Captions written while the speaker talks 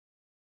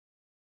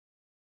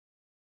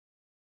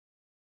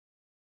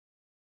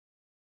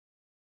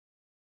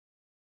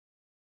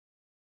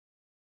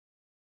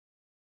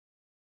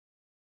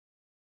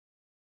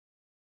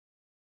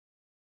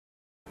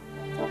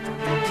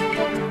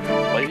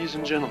Ladies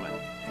and gentlemen,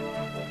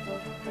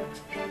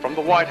 from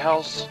the White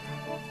House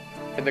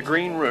in the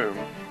Green Room,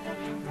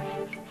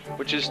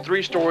 which is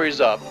 3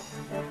 stories up,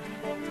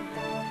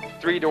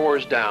 3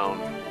 doors down,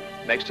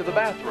 next to the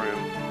bathroom,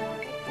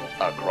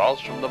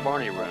 across from the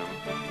Barney Room,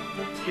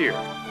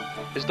 here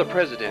is the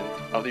President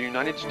of the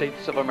United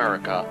States of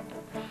America,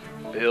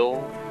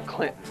 Bill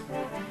Clinton.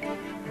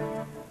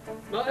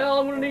 Now, Al,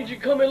 I'm going to need you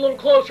to come in a little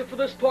closer for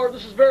this part.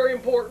 This is very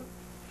important.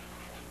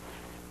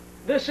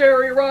 This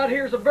area right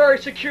here is a very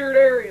secured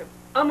area.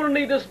 I'm going to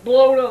need this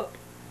blown up.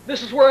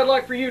 This is where I'd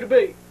like for you to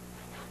be.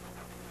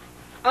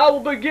 I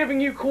will be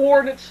giving you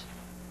coordinates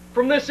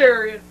from this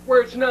area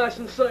where it's nice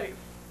and safe.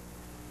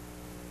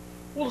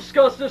 We'll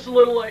discuss this a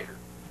little later.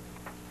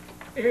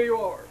 Here you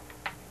are.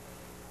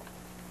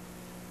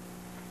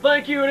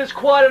 Thank you, and it's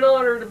quite an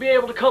honor to be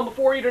able to come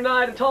before you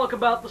tonight and talk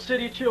about the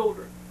City of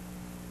Children.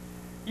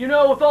 You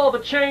know, with all the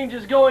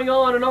changes going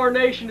on in our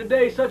nation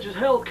today, such as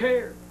health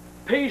care,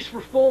 peace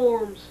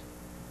reforms,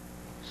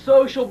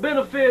 social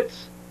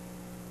benefits,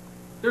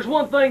 there's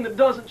one thing that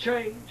doesn't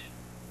change,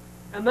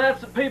 and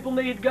that's that people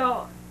need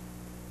God.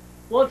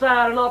 Once I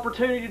had an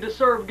opportunity to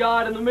serve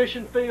God in the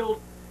mission field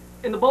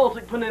in the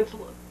Baltic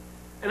Peninsula,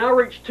 and I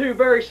reached 2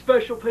 very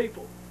special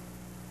people.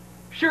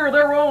 Sure,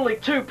 there were only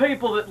 2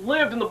 people that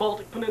lived in the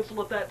Baltic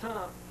Peninsula at that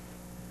time,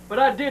 but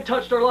I did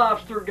touch their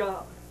lives through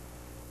God.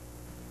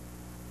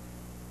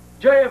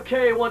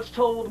 JFK once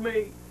told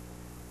me,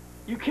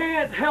 you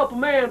can't help a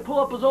man pull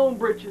up his own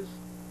britches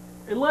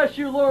unless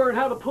you learn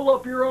how to pull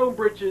up your own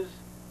britches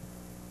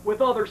with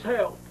others'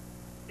 help.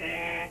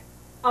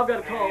 I've got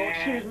a call,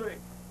 excuse me.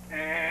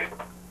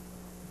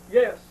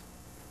 Yes.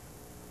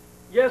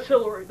 Yes,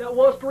 Hillary, that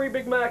was 3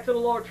 Big Macs and a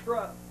large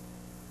fry.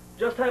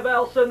 Just have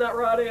Al send that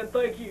right in,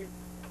 thank you.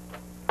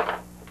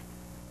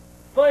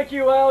 Thank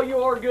you, Al, you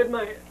are a good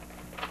man.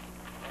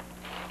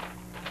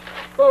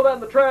 Throw that in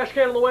the trash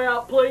can on the way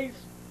out, please.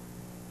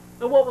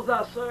 Now, what was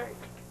I saying?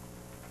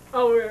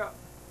 Oh, yeah.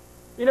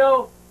 You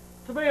know,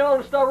 to be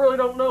honest, I really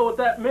don't know what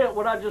that meant,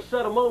 what I just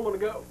said a moment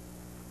ago.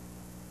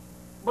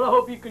 But I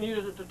hope you can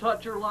use it to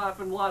touch your life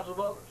and the lives of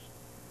others.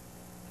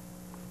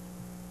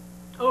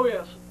 Oh,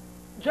 yes.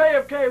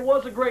 JFK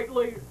was a great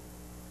leader.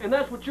 And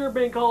that's what you're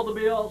being called to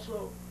be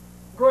also.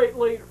 Great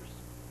leaders.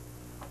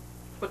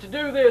 But to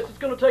do this, it's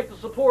going to take the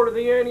support of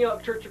the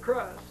Antioch Church of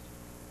Christ.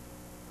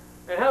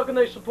 And how can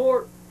they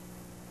support?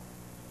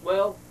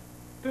 Well,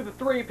 through the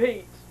 3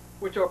 P's,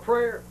 which are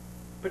prayer,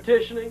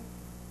 petitioning,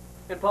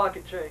 and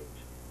pocket change.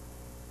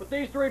 With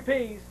these 3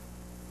 P's,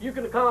 you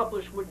can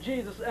accomplish what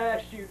Jesus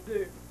asked you to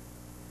do.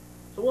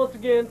 So once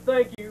again,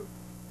 thank you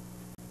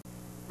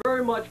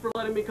very much for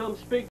letting me come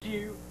speak to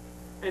you.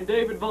 And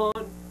David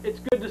Vaughn, it's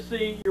good to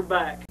see you're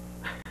back.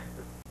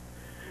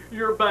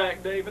 You're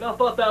back, David. I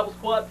thought that was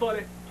quite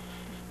funny.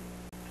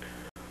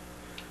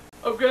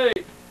 Okay,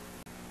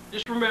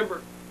 just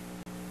remember,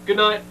 good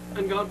night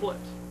and God bless.